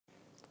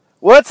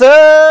What's up,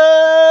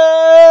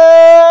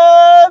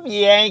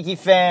 Yankee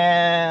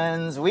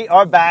fans? We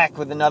are back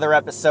with another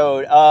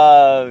episode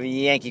of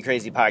Yankee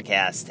Crazy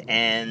Podcast.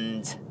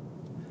 And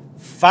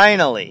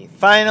finally,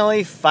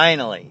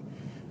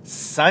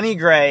 Sonny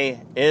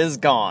Gray is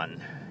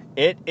gone.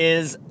 It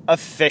is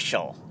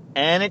official.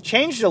 And it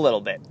changed a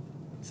little bit.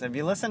 So if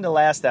you listened to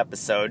last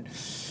episode,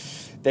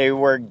 they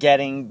were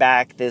getting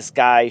back this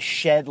guy,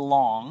 Shed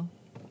Long.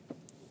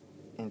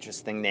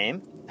 Interesting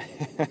name.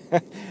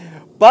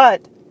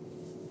 But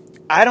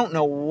I don't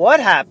know what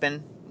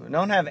happened. We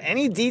don't have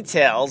any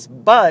details,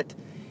 but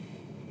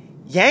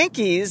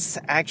Yankees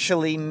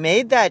actually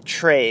made that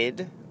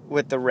trade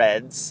with the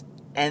Reds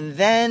and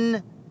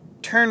then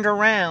turned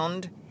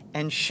around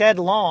and Shed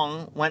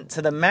Long went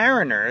to the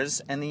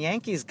Mariners, and the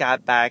Yankees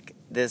got back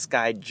this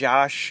guy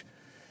Josh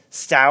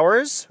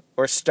Stowers,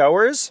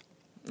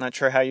 not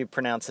sure how you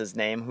pronounce his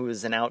name, who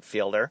is an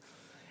outfielder,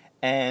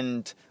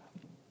 and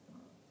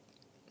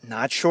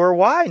not sure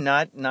why,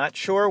 not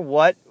sure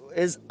what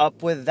is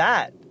up with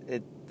that.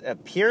 It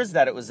appears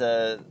that it was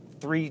a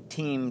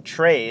 3-team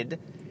trade,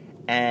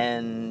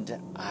 and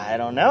I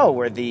don't know,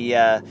 were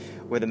the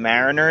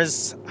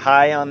Mariners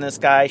high on this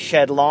guy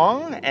Shed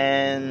Long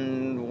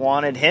and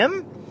wanted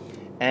him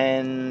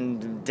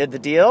and did the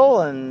deal,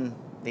 and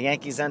the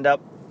Yankees end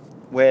up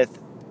with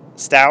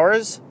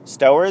Stowers.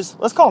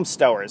 Let's call him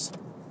Stowers.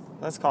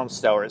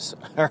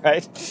 All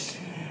right.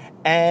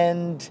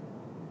 And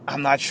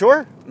I'm not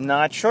sure.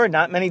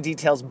 Not many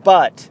details,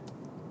 but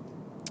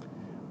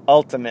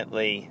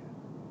ultimately,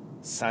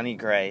 Sonny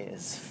Gray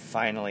is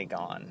finally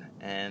gone,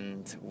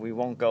 and we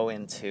won't go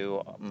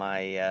into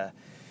my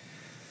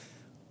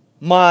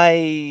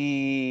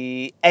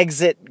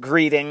exit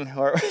greeting,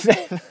 or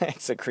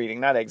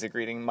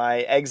my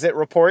exit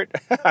report.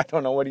 I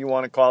don't know, what do you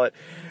want to call it,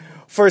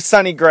 for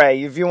Sonny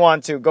Gray. If you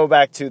want to, go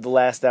back to the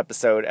last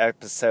episode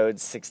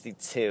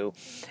 62,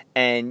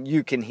 and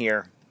you can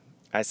hear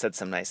I said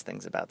some nice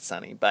things about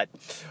Sonny, but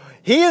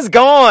he is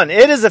gone.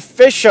 It is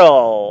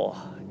official.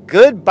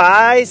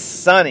 Goodbye,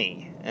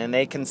 Sonny. And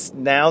they can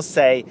now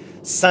say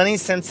Sonny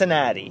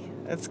Cincinnati.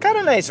 It's got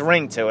a nice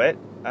ring to it.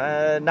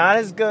 Not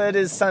as good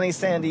as Sonny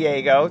San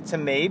Diego to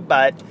me,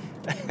 but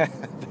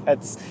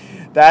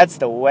that's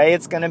the way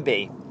it's going to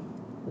be.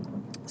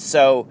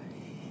 So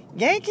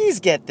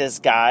Yankees get this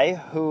guy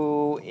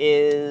who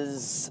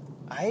is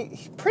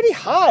pretty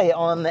high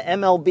on the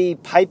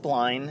MLB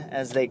pipeline,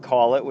 as they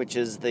call it, which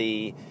is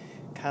the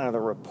kind of the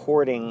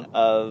reporting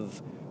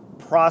of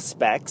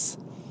prospects.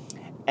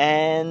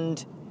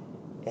 And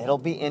it'll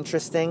be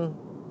interesting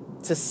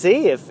to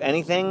see if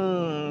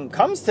anything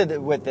comes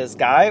with this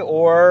guy,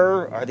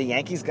 or are the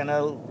Yankees going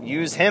to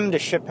use him to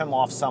ship him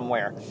off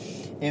somewhere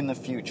in the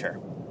future?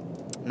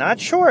 Not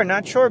sure,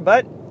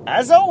 but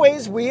as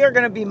always, we are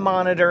going to be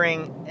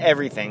monitoring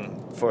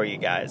everything for you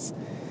guys.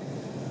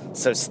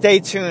 So stay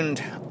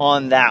tuned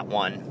on that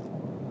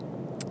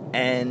one.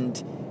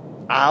 And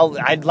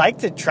I'd like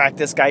to track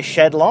this guy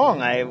Shed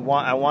Long. I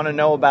want to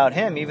know about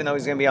him, even though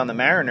he's going to be on the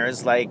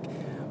Mariners. Like,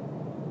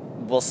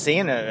 we'll see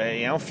in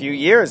a few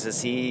years.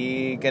 Is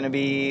he going to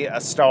be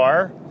a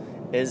star?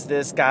 Is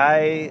this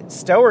guy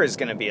Stowers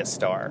going to be a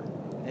star?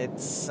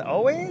 It's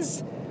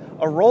always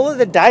a roll of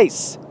the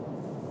dice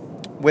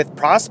with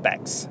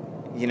prospects.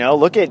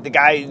 Look at the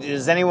guy.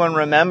 Does anyone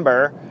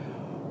remember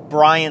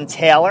Brian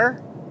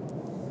Taylor?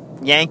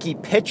 Yankee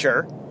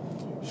pitcher.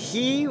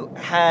 He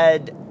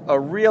had a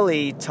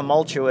really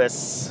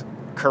tumultuous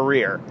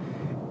career.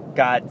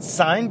 Got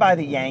signed by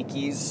the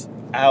Yankees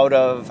out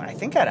of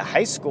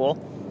high school,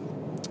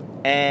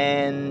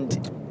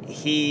 and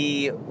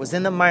he was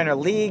in the minor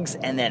leagues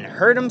and then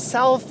hurt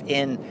himself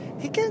he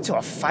got into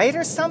a fight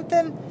or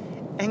something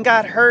and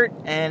got hurt,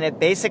 and it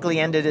basically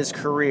ended his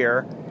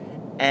career.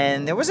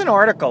 And there was an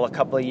article a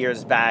couple of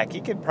years back,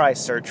 you could probably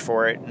search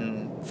for it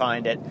and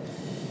find it,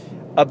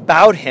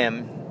 about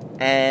him.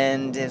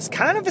 And it's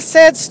kind of a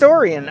sad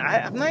story, and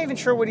I'm not even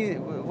sure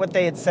what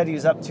they had said he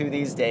was up to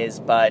these days,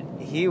 but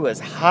he was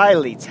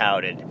highly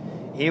touted.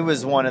 He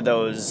was one of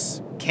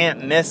those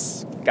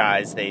can't-miss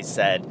guys, they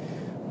said.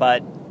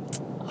 But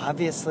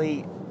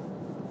obviously,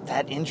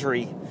 that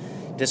injury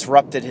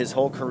disrupted his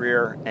whole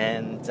career,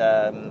 and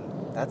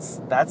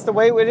that's the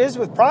way it is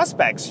with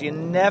prospects. You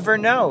never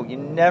know. You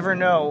never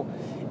know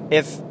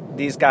if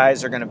these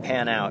guys are going to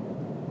pan out.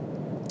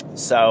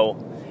 So,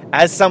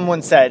 as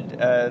someone said,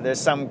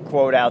 there's some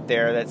quote out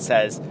there that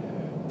says,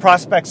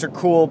 prospects are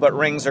cool, but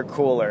rings are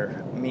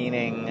cooler.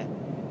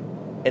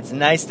 Meaning, it's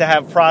nice to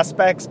have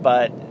prospects,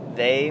 but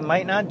they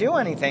might not do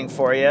anything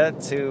for you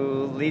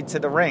to lead to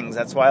the rings.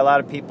 That's why a lot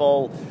of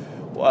people,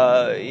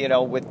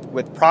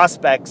 with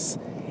prospects,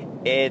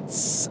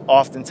 it's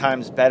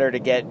oftentimes better to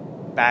get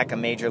back a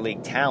major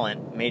league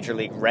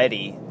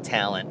ready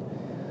talent,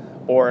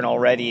 or an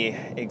already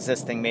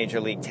existing major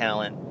league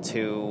talent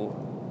to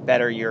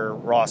better your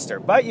roster.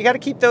 But you got to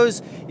keep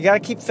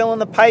filling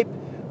the pipe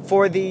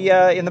for the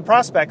in the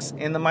prospects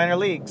in the minor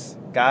leagues.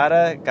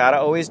 Gotta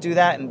always do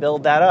that and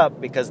build that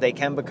up, because they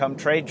can become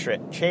trade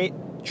chips.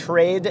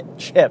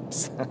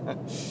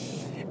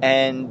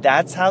 And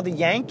that's how the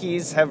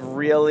Yankees have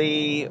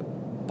really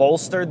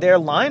bolstered their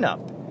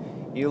lineup.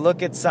 You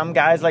look at some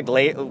guys like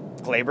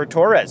Gleyber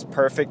Torres,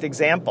 perfect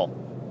example.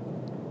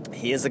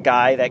 He is a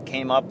guy that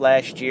came up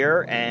last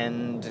year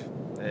and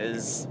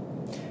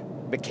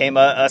became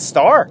a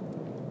star,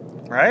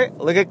 right?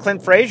 Look at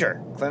Clint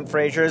Frazier. Clint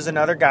Frazier is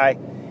another guy,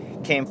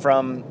 came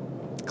from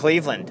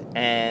Cleveland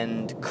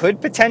and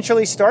could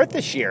potentially start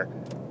this year.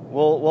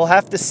 We'll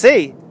have to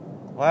see.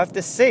 We'll have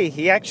to see.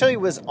 He actually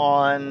was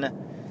on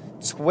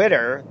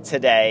Twitter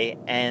today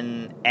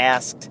and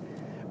asked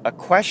a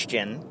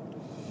question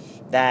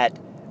that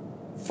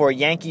for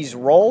Yankees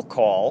roll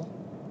call,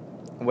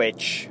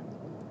 which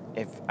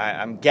if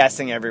I'm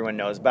guessing everyone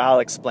knows, but I'll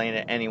explain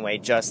it anyway,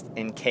 just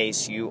in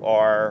case you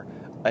are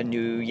a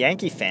new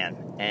Yankee fan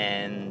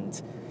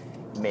and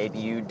maybe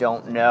you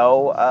don't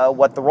know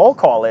what the roll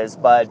call is.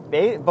 But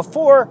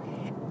before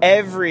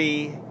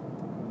every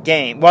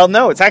game, well,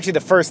 no, it's actually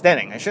the first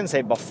inning. I shouldn't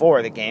say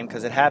before the game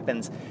because it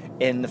happens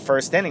in the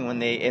first inning when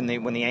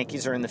the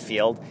Yankees are in the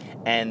field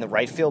and the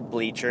right field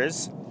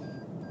bleachers,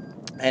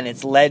 and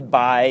it's led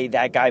by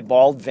that guy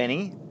Bald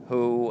Vinny,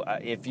 who,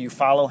 if you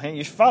follow him,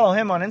 you should follow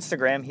him on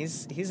Instagram.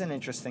 He's an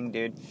interesting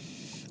dude,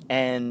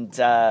 and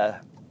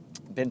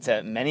been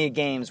to many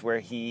games where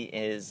he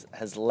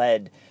has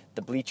led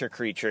the bleacher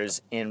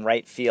creatures in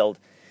right field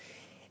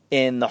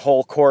in the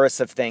whole chorus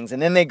of things, and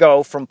then they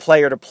go from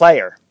player to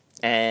player,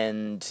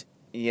 and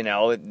you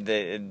know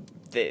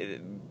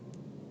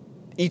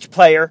each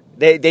player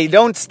they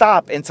don't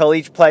stop until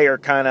each player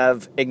kind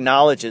of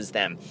acknowledges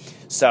them.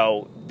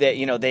 So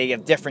they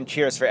have different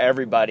cheers for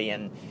everybody,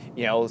 and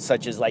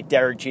such as like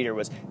Derek Jeter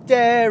was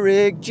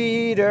Derek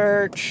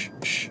Jeter,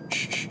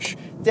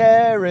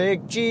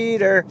 Derek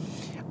Jeter,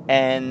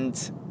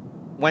 and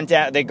went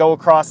down. They go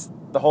across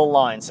the whole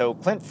line. So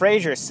Clint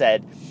Frazier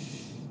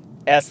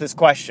asked this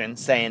question,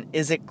 saying,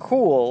 "Is it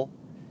cool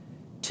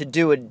to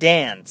do a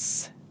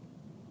dance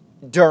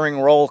during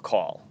roll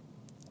call?"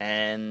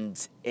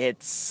 And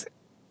it's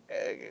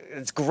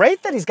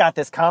great that he's got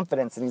this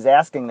confidence and he's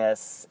asking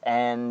this,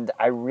 and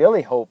I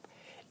really hope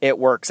it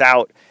works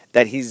out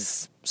that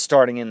he's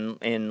starting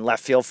in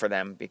left field for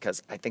them,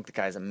 because I think the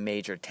guy's a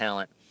major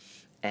talent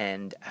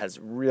and has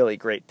really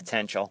great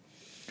potential.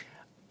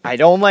 I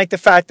don't like the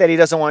fact that he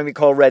doesn't want to be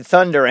called Red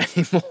Thunder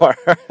anymore.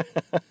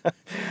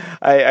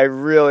 I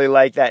really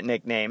like that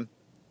nickname,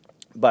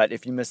 but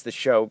if you missed the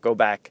show, go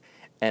back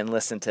and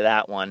listen to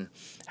that one,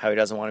 how he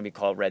doesn't want to be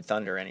called Red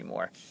Thunder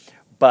anymore.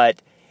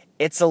 But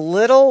it's a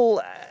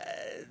little,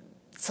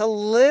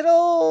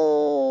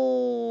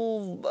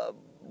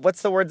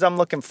 what's the words I'm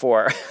looking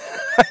for?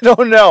 I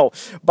don't know,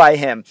 by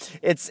him.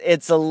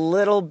 It's a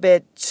little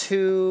bit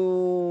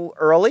too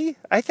early,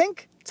 I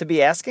think, to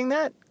be asking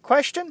that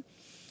question.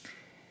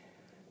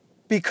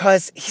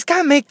 Because he's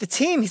got to make the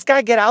team. He's got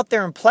to get out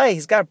there and play.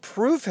 He's got to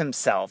prove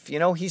himself.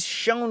 He's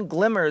shown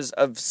glimmers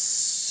of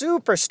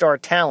superstar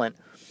talent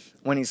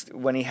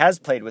when he has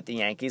played with the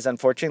Yankees.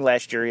 Unfortunately,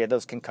 last year he had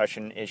those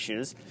concussion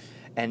issues,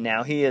 and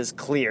now he is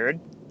cleared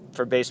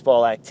for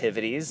baseball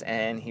activities,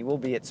 and he will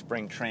be at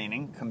spring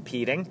training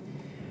competing.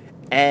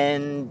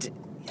 And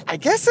I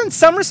guess in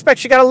some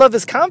respects you got to love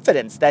his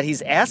confidence that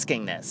he's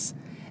asking this.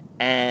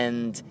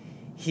 And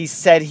he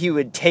said he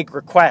would take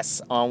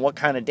requests on what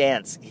kind of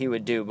dance he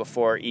would do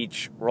before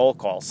each roll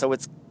call. So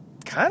it's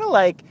kind of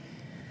like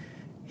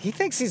he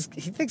thinks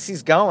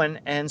he's going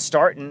and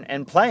starting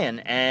and playing,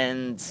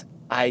 and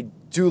I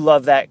do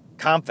love that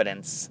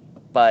confidence.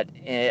 But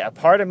a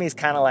part of me is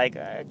kind of like,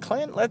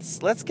 Clint,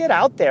 let's get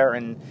out there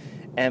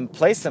and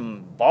play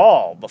some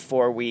ball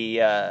before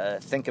we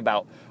think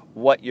about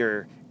what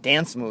your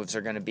dance moves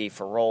are going to be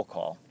for roll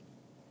call.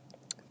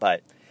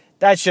 But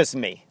that's just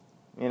me.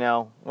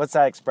 What's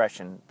that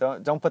expression?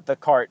 Don't put the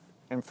cart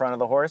in front of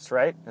the horse,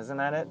 right? Isn't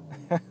that it?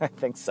 I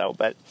think so.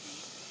 But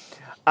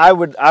I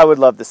would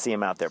love to see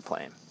him out there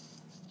playing.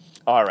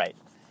 All right.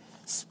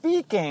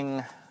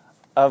 Speaking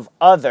of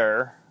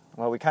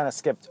we kind of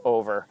skipped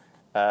over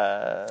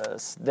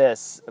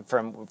this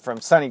from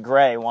Sonny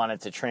Gray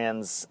wanted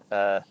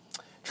to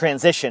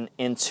transition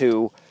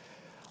into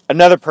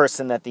another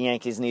person that the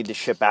Yankees need to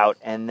ship out,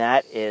 and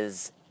that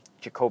is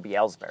Jacoby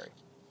Ellsbury.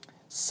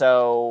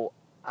 So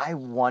I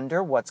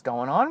wonder what's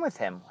going on with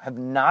him. Have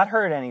not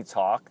heard any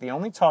talk. The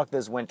only talk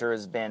this winter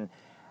has been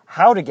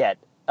how to get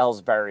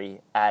Ellsbury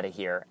out of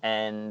here.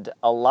 And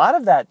a lot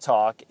of that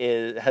talk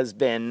has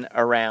been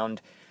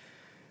around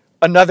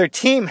another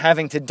team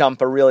having to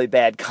dump a really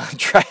bad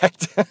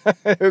contract.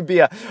 It would be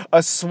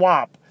a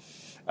swap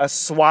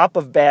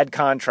of bad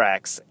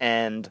contracts.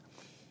 And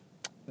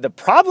the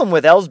problem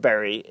with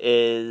Ellsbury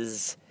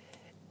is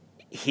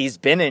he's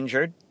been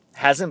injured,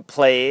 hasn't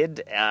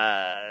played.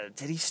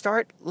 Did he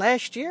start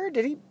last year?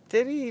 Did he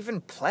even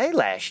play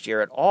last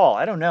year at all?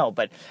 I don't know.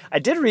 But I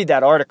did read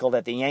that article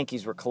that the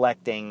Yankees were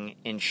collecting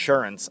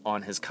insurance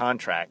on his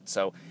contract.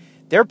 So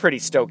they're pretty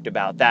stoked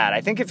about that.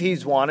 I think if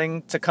he's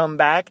wanting to come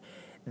back,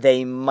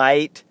 they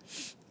might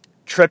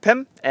trip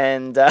him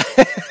and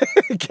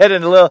get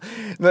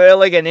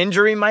an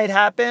injury might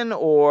happen,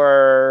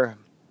 or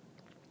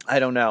I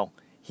don't know.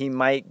 he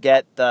might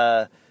get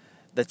the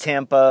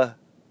Tampa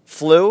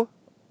flu,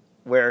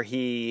 where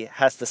he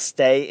has to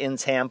stay in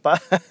Tampa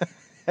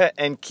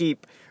and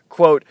keep,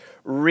 quote,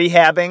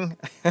 rehabbing.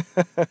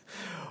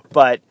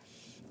 But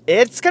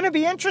it's going to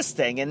be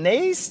interesting. And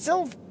they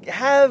still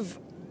have,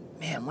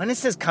 man, when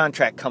does his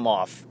contract come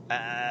off?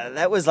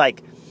 That was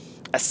like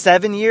a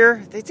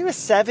 7-year. They do a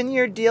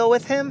 7-year deal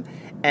with him.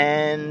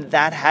 And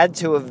that had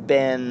to have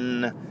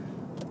been,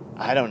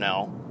 I don't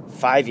know,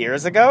 5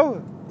 years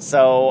ago.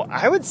 So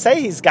I would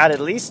say he's got at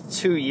least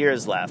 2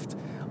 years left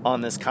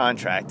on this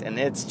contract. And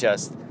it's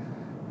just,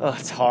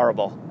 it's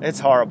horrible. It's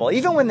horrible.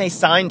 Even when they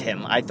signed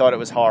him, I thought it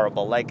was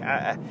horrible. Like,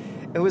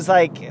 it was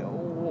like,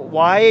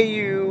 why are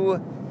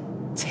you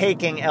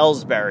taking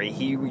Ellsbury?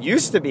 He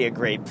used to be a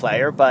great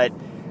player, but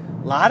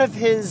a lot of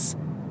his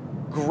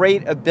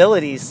great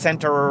abilities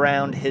center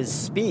around his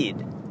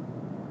speed.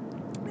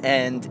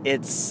 And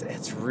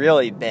it's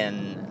really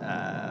been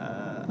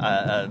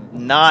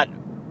not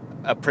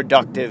a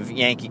productive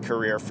Yankee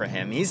career for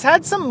him. He's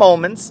had some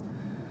moments.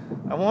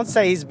 I won't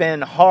say he's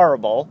been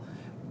horrible,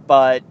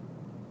 but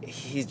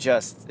he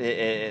just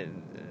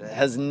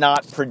has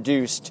not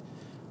produced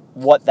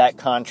what that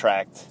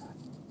contract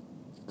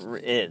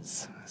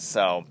is.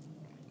 So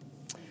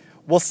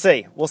we'll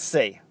see. We'll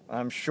see.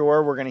 I'm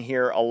sure we're going to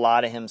hear a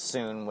lot of him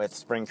soon with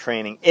spring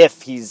training,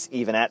 if he's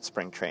even at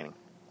spring training.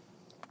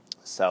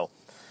 So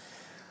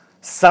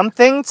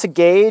something to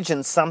gauge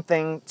and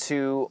something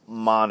to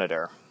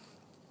monitor.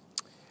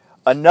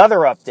 Another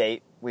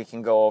update we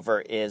can go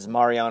over is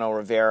Mariano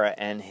Rivera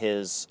and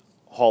his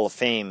Hall of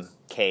Fame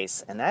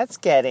case, and that's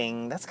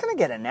going to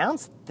get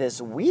announced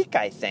this week,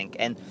 I think.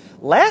 And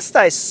last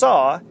I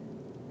saw,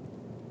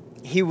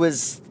 he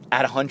was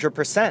at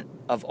 100%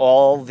 of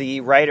all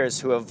the writers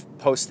who have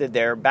posted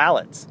their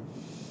ballots,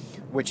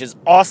 which is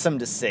awesome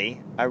to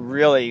see. I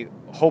really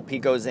hope he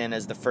goes in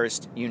as the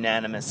first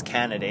unanimous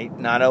candidate.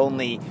 Not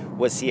only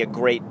was he a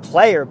great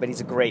player, but he's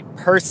a great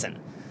person.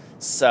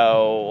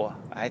 So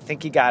I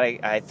think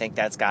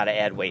that's got to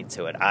add weight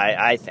to it.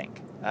 I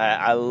think.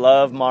 I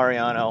love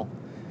Mariano.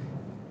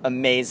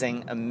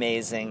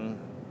 Amazing,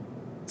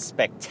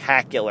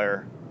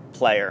 spectacular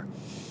player.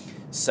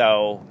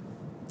 So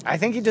I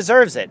think he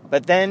deserves it.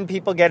 But then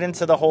people get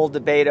into the whole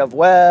debate of,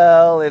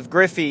 well, if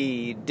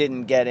Griffey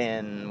didn't get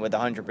in with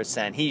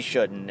 100%, he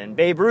shouldn't, and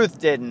Babe Ruth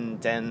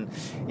didn't, and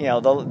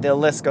the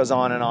list goes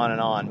on and on and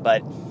on.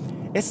 But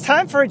it's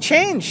time for a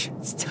change.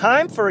 It's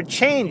time for a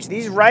change.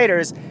 These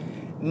writers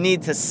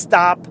need to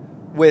stop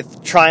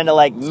with trying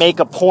to make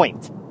a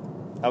point.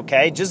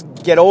 Okay? Just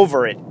get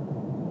over it.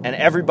 And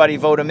everybody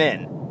vote him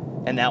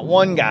in. And that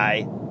one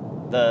guy,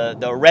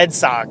 the Red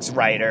Sox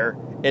writer,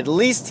 at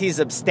least he's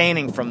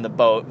abstaining from the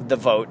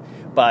vote,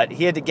 but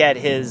he had to get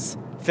his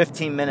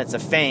 15 minutes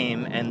of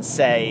fame and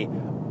say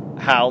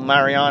how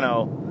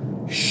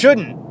Mariano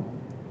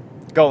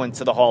shouldn't go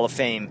into the Hall of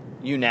Fame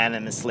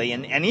unanimously,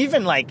 and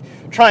even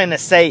trying to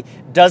say,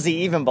 does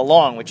he even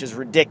belong, which is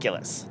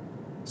ridiculous.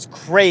 It's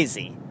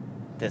crazy,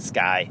 this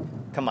guy.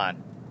 Come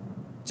on.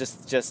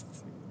 Just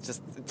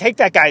take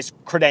that guy's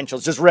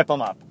credentials, just rip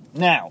them up.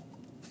 Now.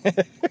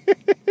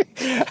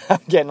 I'm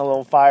getting a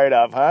little fired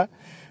up, huh?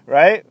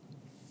 Right?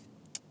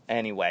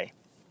 Anyway,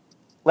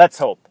 let's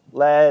hope.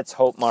 Let's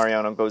hope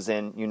Mariano goes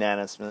in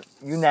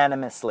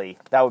unanimously.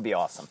 That would be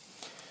awesome.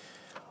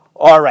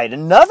 All right,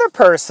 another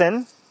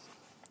person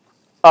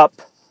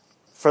up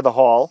for the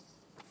Hall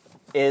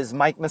is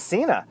Mike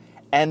Mussina.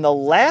 And the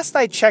last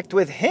I checked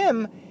with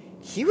him,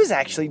 he was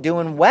actually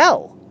doing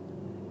well.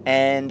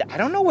 And I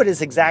don't know what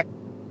his exact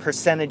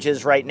percentage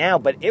is right now,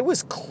 but it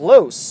was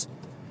close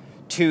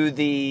to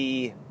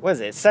the,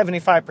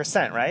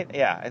 75%, right?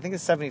 Yeah, I think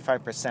it's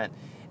 75%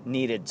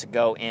 needed to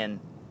go in.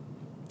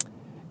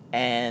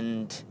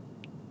 And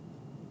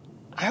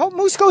I hope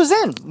Moose goes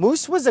in.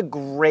 Moose was a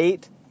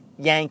great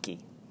Yankee.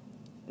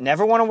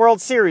 Never won a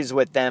World Series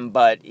with them,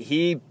 but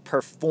he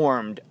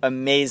performed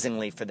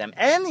amazingly for them.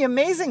 And the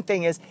amazing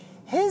thing is,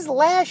 his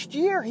last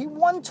year, he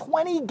won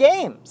 20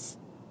 games.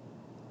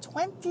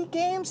 20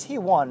 games he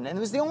won, and it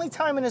was the only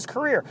time in his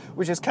career,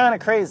 which is kind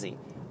of crazy.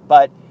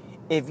 But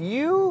if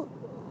you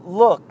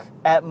look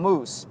at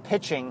Moose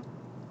pitching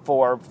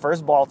for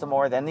first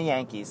Baltimore, then the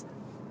Yankees,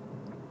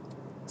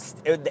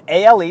 the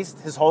AL East,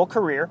 his whole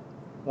career,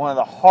 one of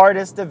the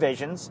hardest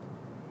divisions.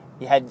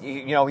 He had,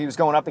 he was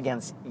going up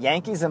against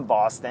Yankees in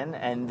Boston,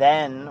 and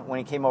then when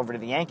he came over to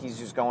the Yankees,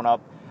 he was going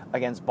up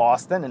against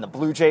Boston, and the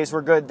Blue Jays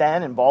were good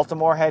then, and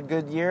Baltimore had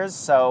good years.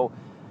 So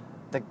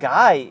the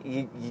guy,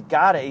 you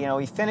got it.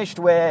 He finished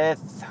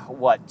with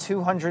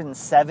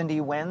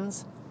 270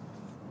 wins.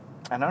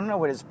 I don't know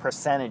what his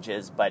percentage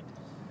is, but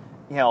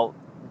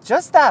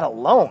just that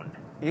alone,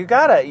 you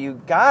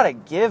gotta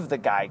give the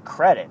guy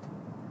credit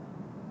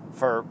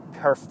for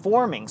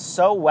performing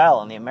so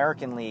well in the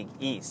American League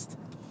East.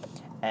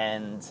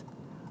 And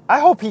I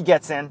hope he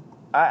gets in.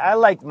 I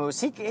like Moose.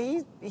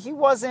 He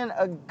wasn't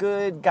a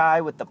good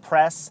guy with the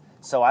press,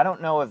 so I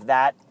don't know if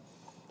that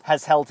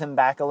has held him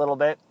back a little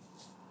bit.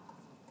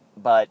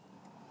 But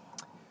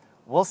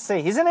we'll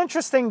see. He's an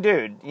interesting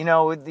dude. You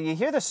know, you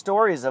hear the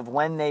stories of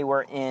when they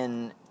were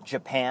in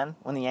Japan,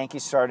 when the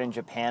Yankees started in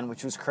Japan,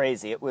 which was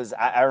crazy. It was,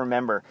 I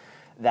remember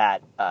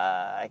that,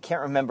 I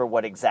can't remember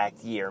what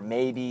exact year.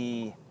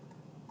 Maybe,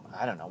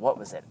 I don't know, what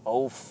was it?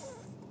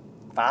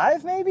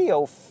 05 maybe?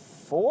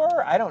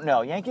 04? I don't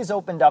know. Yankees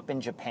opened up in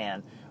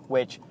Japan,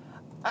 which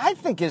I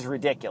think is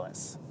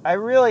ridiculous. I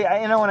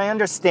and I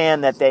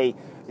understand that they,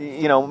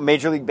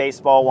 Major League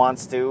Baseball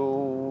wants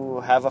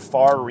to have a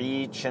far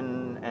reach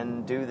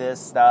and do this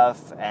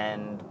stuff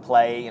and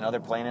play. They're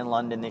playing in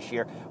London this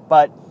year.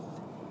 But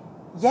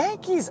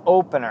Yankees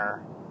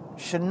opener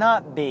should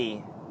not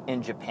be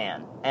in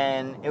Japan.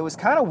 And it was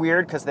kind of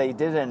weird because they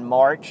did it in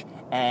March,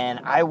 and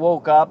I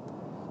woke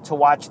up to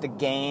watch the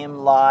game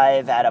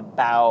live at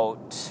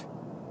about,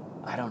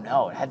 I don't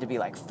know, it had to be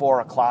like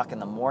 4 o'clock in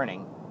the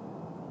morning,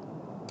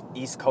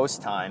 East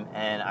Coast time.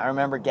 And I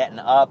remember getting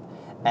up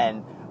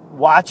and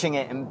watching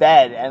it in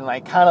bed and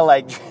kind of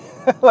like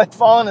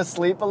falling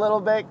asleep a little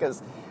bit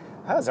because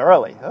that was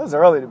early. It was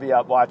early to be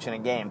up watching a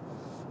game.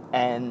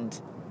 And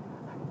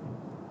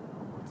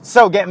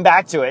so getting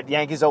back to it,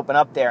 Yankees open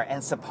up there,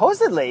 and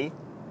supposedly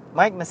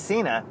Mike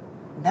Mussina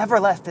never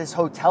left his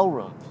hotel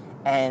room,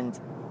 and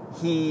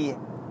he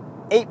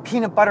ate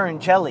peanut butter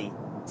and jelly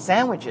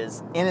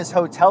sandwiches in his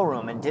hotel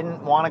room and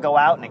didn't want to go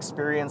out and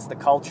experience the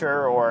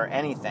culture or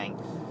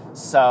anything.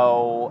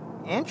 So,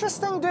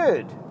 interesting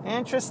dude,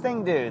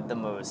 the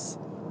Moose.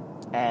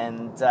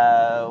 And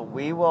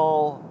we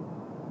will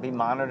be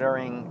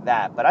monitoring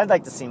that. But I'd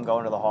like to see him go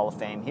into the Hall of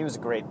Fame. He was a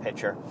great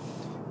pitcher.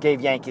 Gave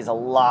Yankees a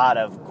lot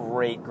of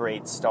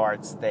great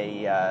starts.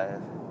 They,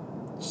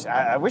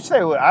 I wish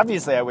they would.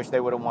 Obviously, I wish they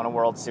would have won a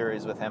World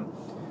Series with him.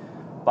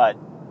 But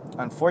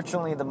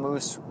unfortunately, the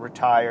Moose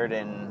retired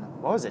in,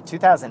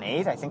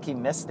 2008? I think he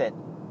missed it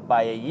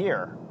by a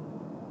year.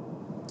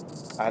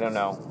 I don't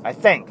know.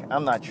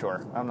 I'm not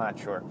sure.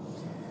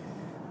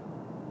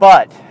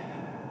 But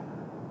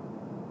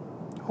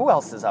who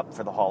else is up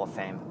for the Hall of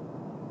Fame?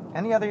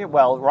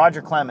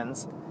 Roger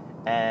Clemens.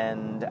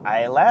 And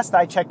last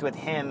I checked with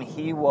him,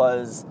 he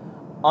was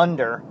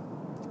under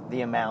the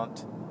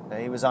amount.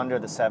 He was under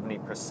the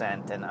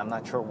 70%, and I'm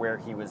not sure where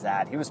he was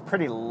at. He was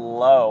pretty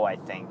low, I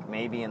think,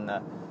 maybe in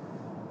the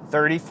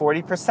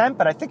 30-40%,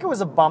 but I think it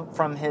was a bump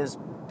from his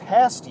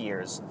past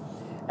years.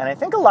 And I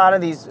think a lot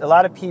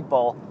of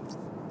people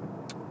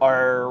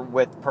are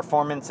with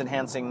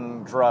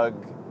performance-enhancing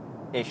drug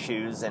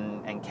issues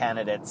and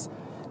candidates.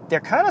 They're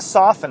kind of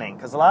softening,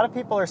 because a lot of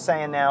people are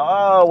saying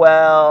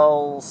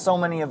now, so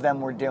many of them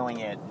were doing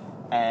it,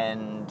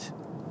 and,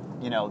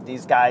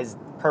 these guys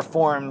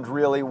performed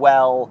really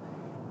well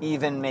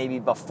even maybe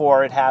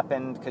before it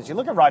happened, because you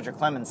look at Roger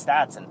Clemens'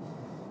 stats, and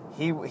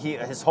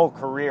his whole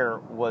career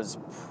was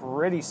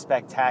pretty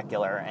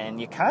spectacular, and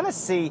you kind of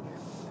see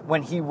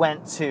when he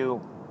went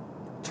to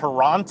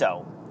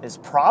Toronto is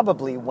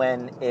probably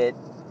when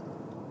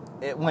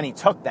when he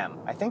took them.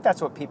 I think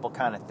that's what people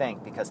kind of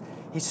think, because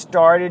he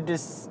started to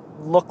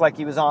look like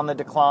he was on the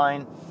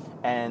decline,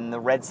 and the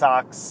Red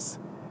Sox,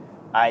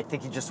 I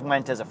think he just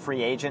went as a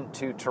free agent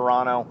to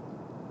Toronto.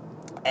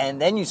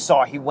 And then you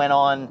saw he went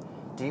on,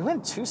 did he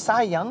win 2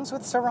 Cy Youngs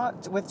with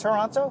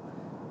Toronto?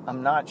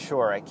 I'm not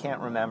sure, I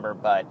can't remember,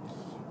 but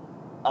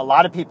a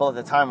lot of people at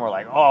the time were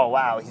like, oh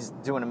wow, he's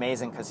doing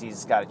amazing because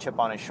he's got a chip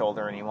on his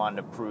shoulder and he wanted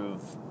to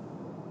prove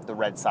the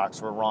Red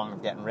Sox were wrong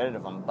of getting rid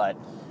of him. But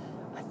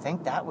I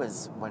think that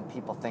was when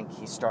people think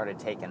he started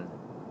taking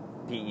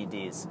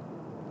PEDs.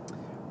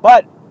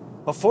 But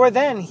before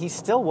then, he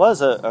still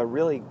was a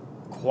really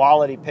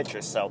quality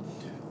pitcher. So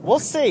we'll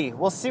see.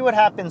 We'll see what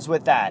happens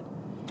with that.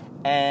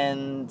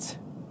 And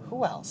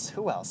who else?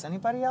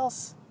 Anybody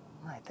else?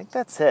 I think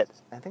that's it.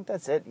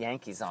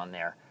 Yankees on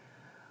there.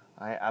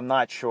 I'm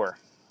not sure.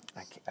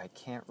 I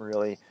can't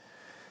really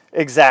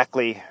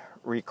exactly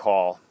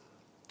recall.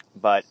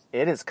 But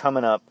it is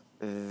coming up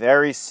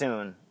very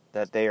soon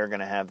that they are going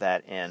to have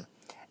that in.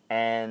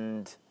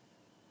 And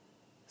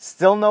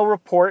still no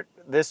report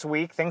this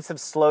week. Things have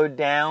slowed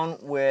down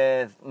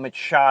with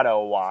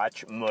Machado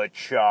Watch.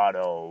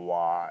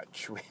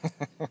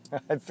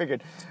 I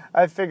figured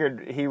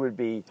he would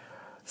be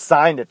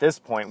signed at this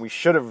point. We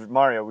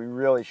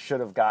really should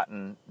have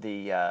gotten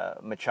the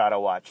Machado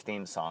Watch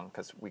theme song,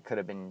 because we could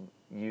have been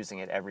using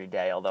it every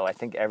day, although I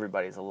think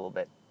everybody's a little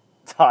bit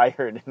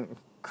tired and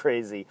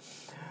crazy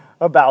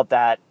about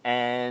that.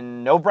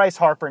 And no Bryce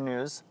Harper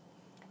news.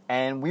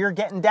 And we are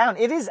getting down.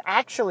 It is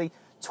actually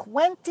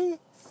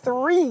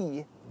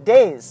 23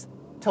 days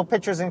till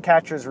pitchers and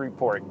catchers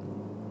report.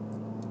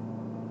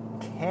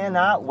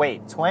 Cannot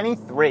wait.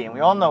 23. And we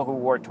all know who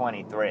wore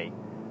 23.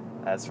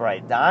 That's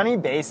right. Donnie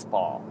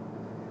Baseball.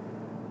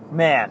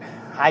 Man,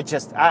 I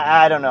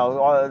don't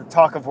know.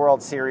 Talk of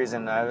World Series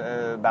and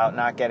about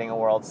not getting a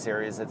World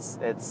Series.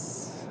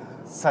 It's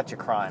such a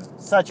crime.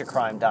 Such a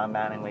crime Don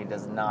Mattingly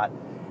does not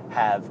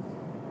have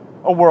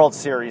a World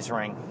Series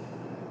ring.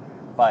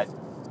 But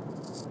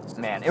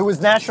man, it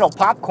was National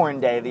Popcorn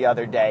Day the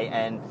other day,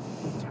 and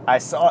I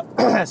saw,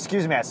 I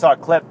saw a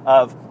clip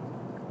of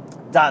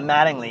Don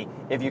Mattingly,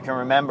 if you can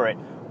remember it,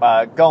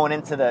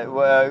 going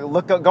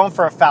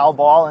for a foul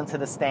ball into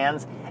the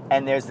stands,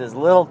 and there's this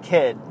little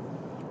kid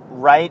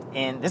right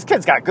in. This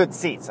kid's got good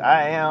seats. We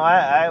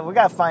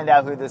got to find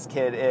out who this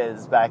kid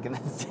is. Back in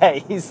the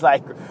day, he's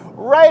like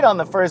right on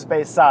the first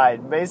base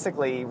side,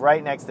 basically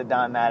right next to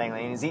Don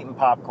Mattingly, and he's eating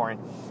popcorn.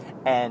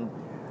 And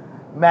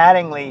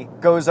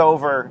Mattingly goes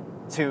over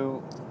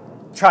to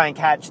try and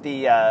catch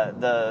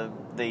the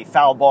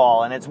foul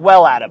ball, and it's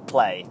well out of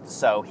play.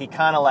 So he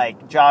kind of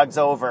like jogs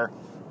over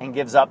and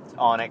gives up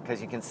on it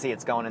because you can see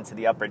it's going into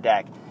the upper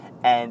deck.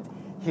 And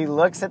he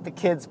looks at the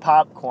kid's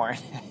popcorn,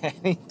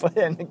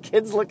 and the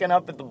kid's looking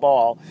up at the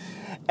ball,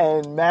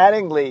 and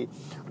Mattingly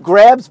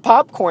grabs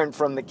popcorn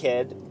from the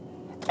kid,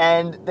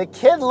 and the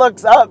kid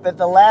looks up at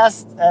the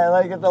last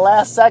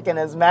second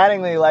as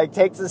Mattingly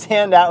takes his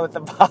hand out with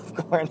the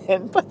popcorn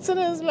and puts it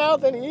in his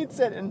mouth and he eats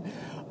it. And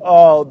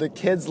oh, the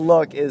kid's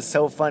look is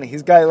so funny.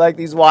 He's got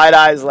these wide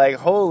eyes,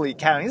 holy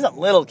cow. He's a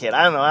little kid.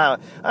 I don't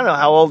know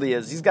how old he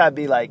is. He's got to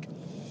be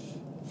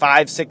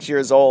 5-6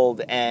 years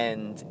old,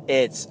 and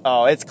it's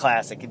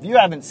classic. If you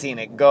haven't seen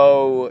it,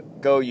 go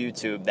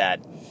YouTube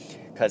that,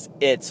 because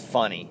it's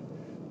funny.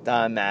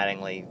 Don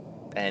Mattingly.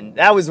 And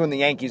that was when the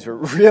Yankees were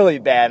really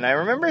bad. And I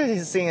remember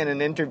seeing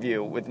an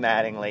interview with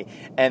Mattingly,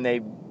 and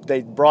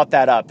they brought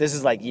that up. This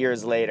is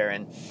years later,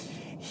 and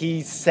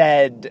he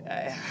said,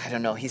 I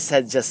don't know, he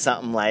said just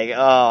something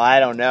I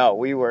don't know,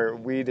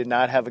 we did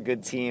not have a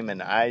good team,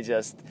 and I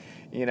just,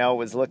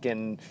 was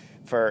looking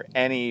for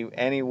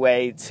any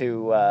way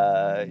to,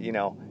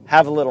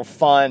 have a little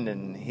fun,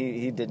 and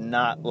he did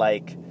not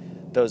like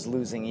those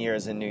losing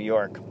years in New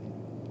York.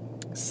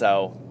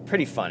 So,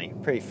 pretty funny,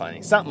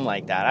 something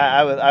like that.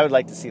 I would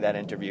like to see that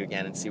interview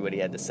again and see what he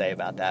had to say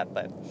about that.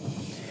 But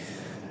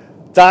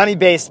Donnie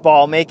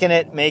Baseball making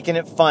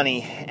it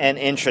funny and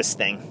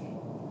interesting.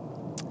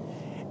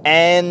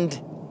 And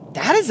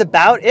that is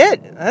about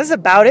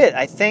it.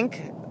 I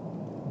think.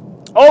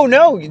 Oh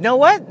no, you know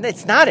what?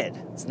 It's not it.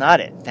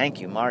 Thank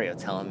you, Mario,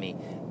 telling me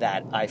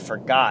that I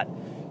forgot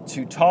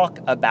to talk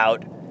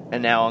about.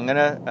 And now I'm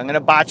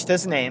gonna botch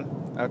this name.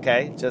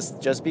 Okay,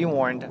 just be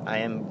warned. I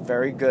am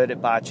very good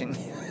at botching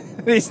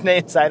these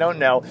names I don't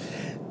know.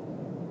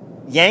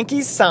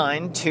 Yankees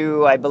signed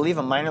to, I believe,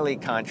 a minor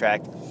league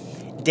contract,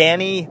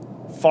 Danny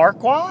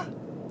Farquhar?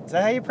 Is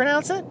that how you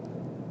pronounce it?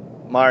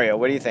 Mario,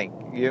 what do you think?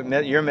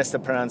 You're missed the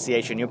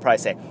pronunciation. You'll probably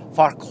say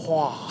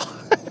Farquhar.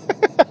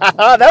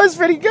 That was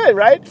pretty good,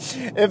 right?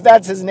 If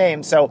that's his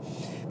name. So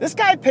this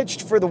guy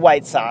pitched for the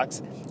White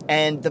Sox,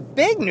 and the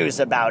big news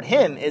about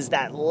him is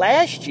that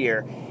last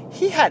year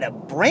he had a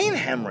brain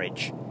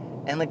hemorrhage,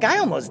 and the guy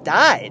almost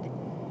died.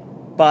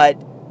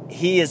 But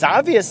he is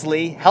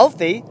obviously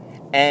healthy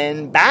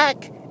and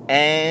back,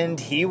 and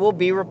he will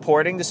be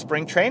reporting to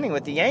spring training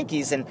with the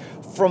Yankees. And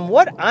from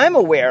what I'm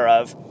aware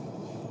of,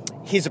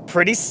 he's a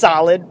pretty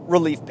solid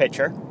relief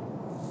pitcher,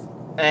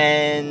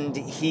 and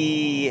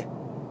he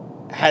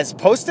has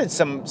posted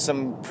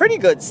some pretty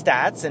good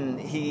stats, and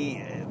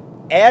he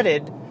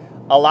added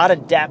a lot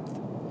of depth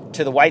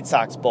to the White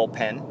Sox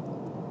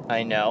bullpen,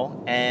 I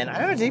know. And I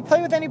don't know, did he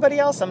play with anybody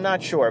else? I'm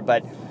not sure,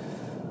 but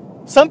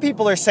some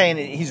people are saying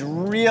that he's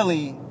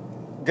really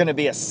going to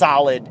be a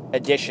solid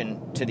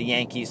addition to the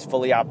Yankees'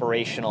 fully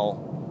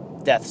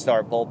operational Death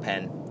Star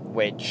bullpen,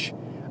 which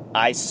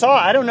I saw.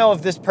 I don't know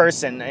if this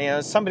person,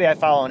 somebody I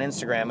follow on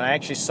Instagram, and I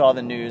actually saw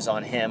the news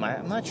on him.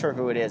 I'm not sure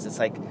who it is. It's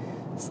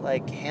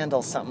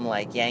handle something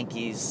like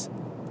Yankees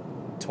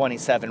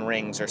 27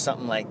 rings or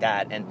something like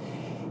that. And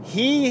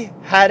he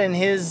had in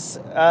his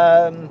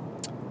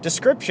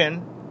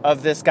description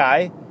of this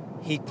guy,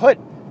 he put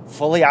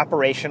fully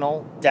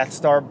operational Death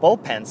Star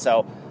bullpen.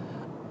 So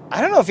I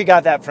don't know if he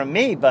got that from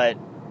me, but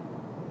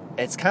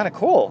it's kind of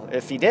cool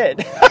if he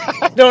did.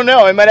 I don't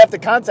know. I might have to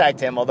contact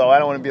him, although I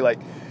don't want to be like,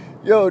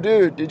 yo,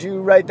 dude, did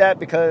you write that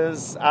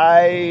because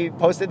I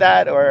posted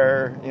that?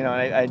 Or,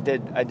 I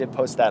did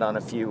post that on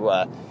a few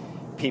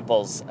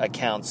people's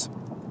accounts,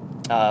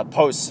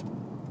 posts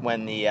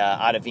when the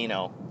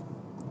Ottavino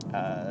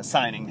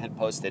signing had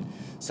posted.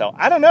 So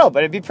I don't know,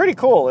 but it'd be pretty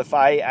cool if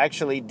I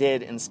actually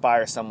did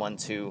inspire someone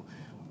to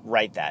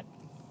write that.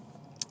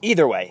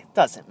 Either way,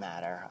 doesn't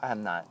matter.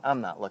 I'm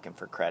not looking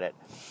for credit,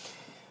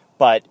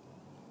 but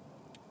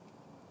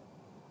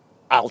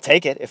I'll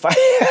take it if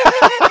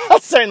I'll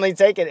certainly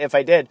take it if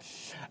I did.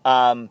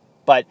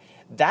 But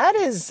that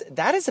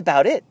is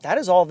about it. That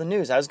is all the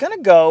news. I was going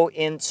to go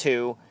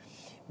into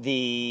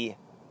the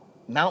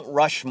Mount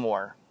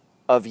Rushmore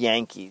of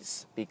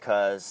Yankees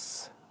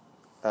because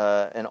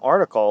an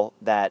article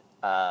that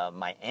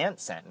my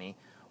aunt sent me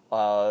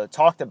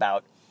talked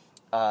about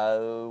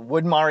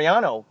would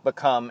Mariano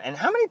become, and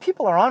how many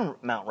people are on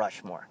Mount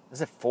Rushmore?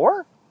 Is it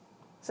 4?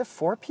 Is it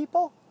 4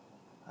 people?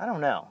 I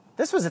don't know.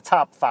 This was a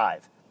top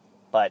 5,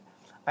 but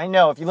I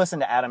know if you listen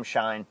to Adam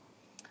Shine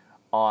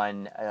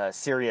on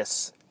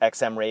Sirius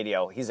XM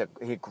radio, he's a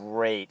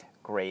great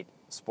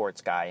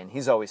sports guy, and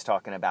he's always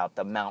talking about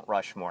the Mount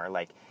Rushmore.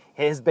 Like,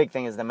 his big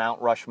thing is the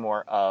Mount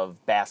Rushmore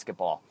of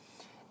basketball.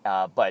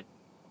 But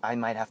I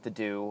might have to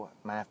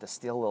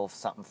steal a little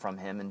something from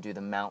him and do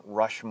the Mount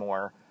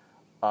Rushmore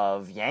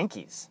of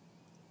Yankees.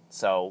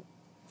 So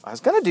I was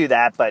going to do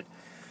that, but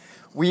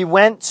we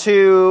went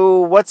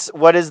to,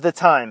 what is the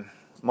time,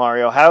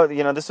 Mario? How,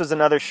 this was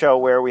another show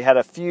where we had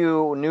a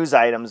few news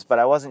items, but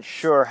I wasn't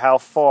sure how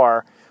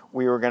far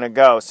we were going to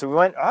go. So we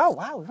went,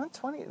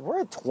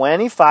 we're at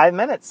 25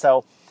 minutes.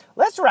 So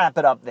let's wrap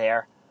it up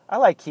there. I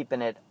like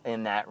keeping it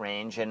in that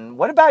range. And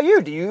what about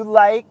you? Do you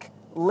like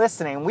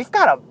listening? We've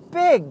got a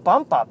big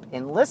bump up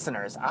in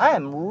listeners. I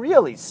am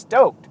really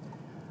stoked.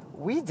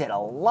 We did a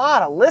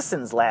lot of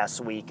listens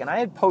last week, and I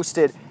had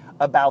posted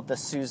about the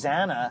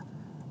Susanna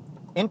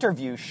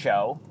interview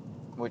show,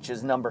 which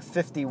is number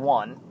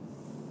 51,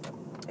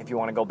 if you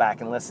want to go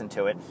back and listen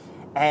to it.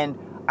 And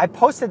I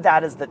posted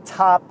that as the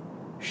top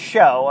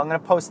show. I'm going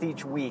to post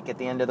each week at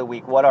the end of the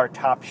week what our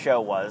top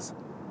show was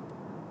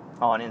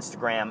on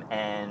Instagram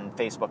and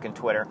Facebook and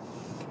Twitter.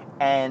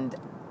 And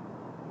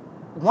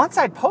once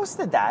I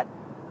posted that,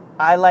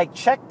 I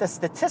checked the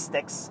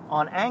statistics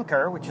on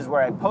Anchor, which is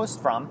where I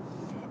post from,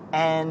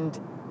 and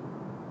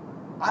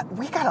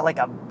we got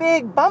a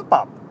big bump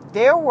up.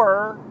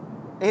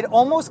 It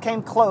almost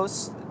came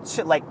close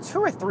to 2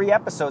 or 3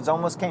 episodes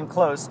almost came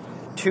close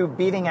to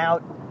beating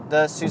out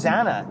the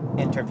Susanna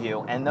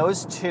interview. And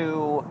those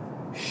 2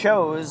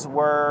 shows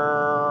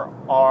were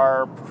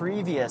our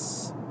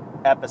previous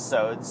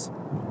episodes,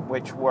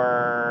 which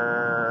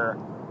were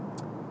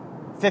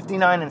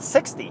 59 and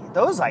 60.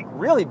 Those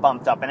really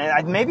bumped up.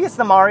 And maybe it's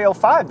the Mario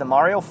 5. The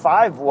Mario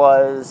 5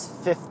 was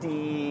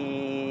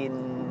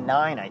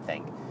 59, I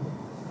think.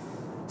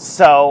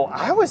 So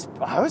I was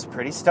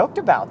pretty stoked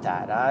about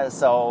that.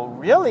 So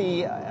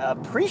really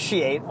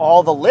appreciate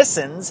all the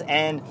listens.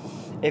 And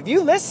if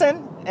you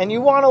listen and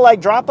you want to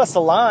drop us a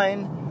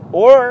line,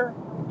 or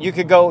you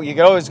could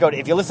always go to,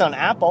 if you listen on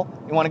Apple,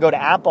 you want to go to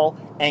Apple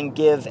and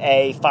give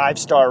a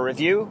 5-star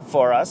review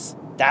for us.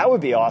 That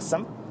would be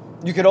awesome.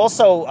 You could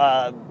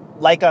also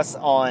like us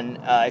on,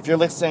 if you're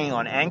listening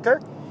on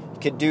Anchor, you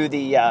could do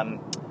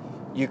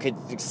you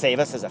could save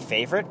us as a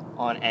favorite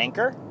on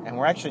Anchor. And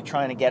we're actually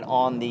trying to get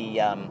on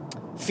the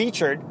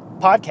featured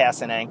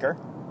podcast in Anchor.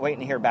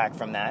 Waiting to hear back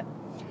from that.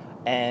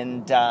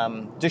 And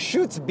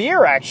Deschutes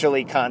Beer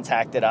actually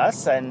contacted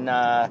us, and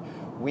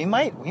we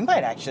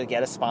might actually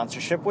get a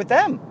sponsorship with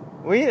them.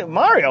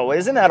 Mario,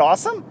 isn't that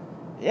awesome?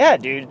 Yeah,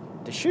 dude,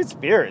 Deschutes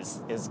Beer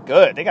is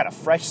good. They got a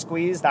fresh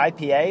squeezed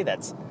IPA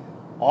that's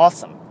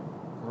awesome.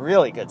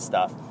 Really good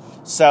stuff.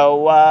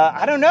 So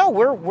I don't know.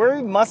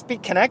 We must be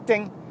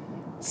connecting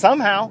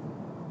somehow.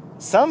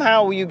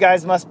 Somehow you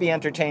guys must be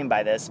entertained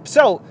by this.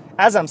 So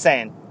as I'm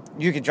saying,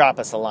 you could drop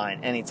us a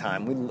line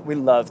anytime. We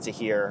love to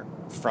hear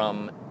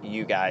from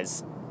you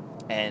guys.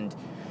 And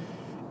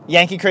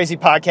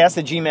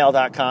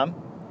YankeeCrazyPodcast@gmail.com.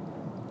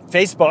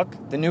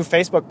 Facebook, the new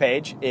Facebook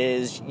page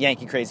is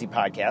Yankee Crazy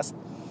Podcast.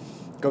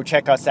 Go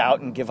check us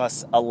out and give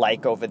us a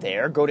like over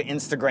there. Go to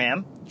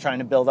Instagram, trying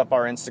to build up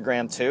our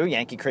Instagram too,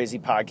 Yankee Crazy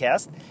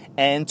Podcast.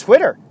 And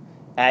Twitter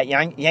at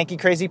Yankee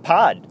Crazy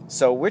Pod.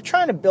 So we're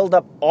trying to build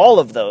up all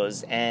of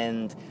those,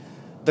 and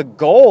the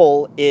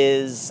goal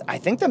is, I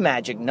think the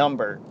magic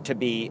number to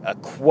be a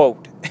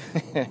quote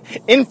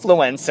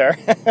influencer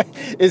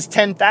is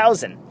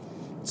 10,000.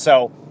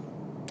 So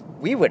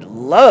we would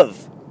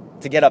love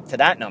to get up to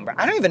that number.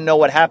 I don't even know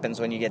what happens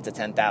when you get to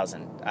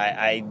 10,000.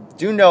 I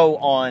do know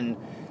on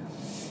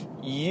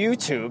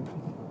YouTube,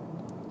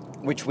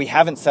 which we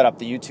haven't set up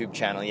the YouTube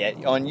channel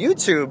yet. On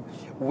YouTube,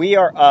 we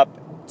are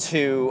up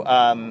to,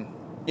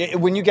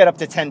 when you get up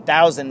to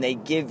 10,000, they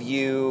give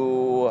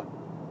you,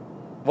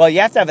 well,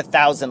 you have to have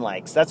 1,000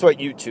 likes. That's what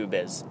YouTube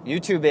is.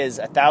 YouTube is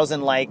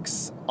 1,000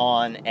 likes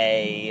or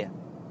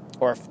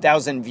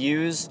 1,000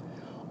 views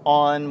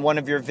on one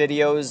of your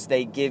videos.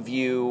 They give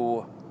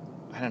you,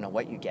 I don't know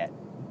what you get.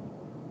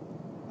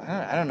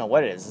 I don't know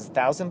what it is. Is it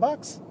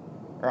 $1,000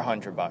 or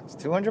 $100?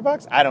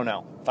 $200? I don't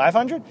know.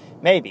 500?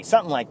 Maybe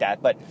something like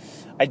that. But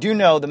I do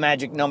know the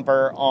magic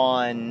number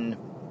on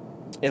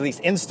at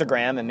least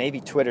Instagram, and maybe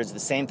Twitter is the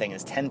same thing,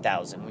 is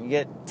 10,000. When you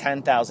get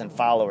 10,000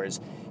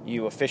 followers,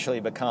 you officially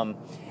become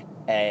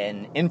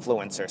an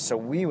influencer. So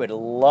we would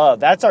love,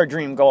 that's our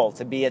dream goal,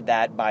 to be at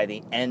that by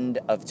the end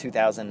of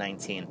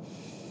 2019.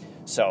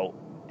 So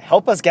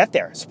help us get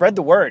there. Spread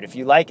the word if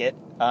you like it.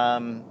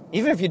 Even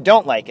if you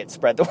don't like it,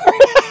 spread the word.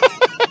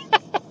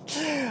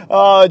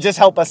 Oh, just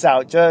help us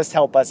out. Just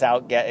help us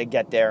out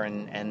get there,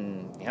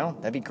 and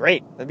that'd be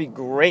great. That'd be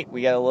great.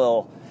 We got a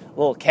little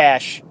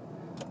cash, a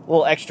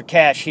little extra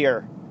cash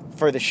here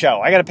for the show.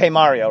 I got to pay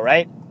Mario,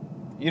 right?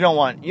 You don't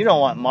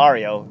want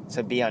Mario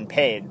to be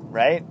unpaid,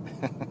 right?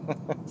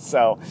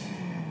 So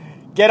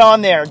get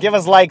on there, give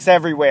us likes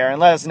everywhere,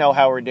 and let us know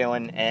how we're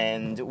doing.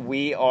 And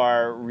we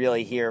are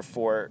really here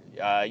for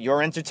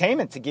your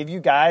entertainment, to give you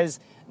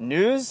guys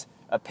news,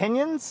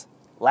 opinions,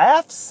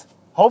 laughs,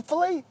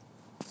 hopefully.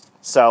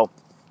 So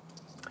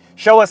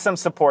show us some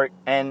support,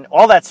 and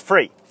all that's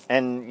free.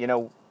 And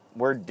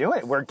we're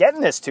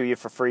getting this to you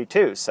for free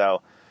too.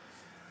 So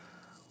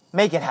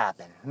make it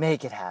happen.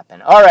 Make it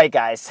happen. All right,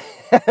 guys.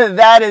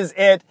 That is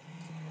it.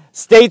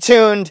 Stay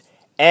tuned,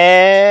 and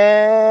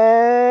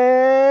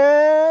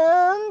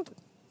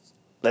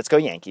let's go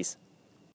Yankees.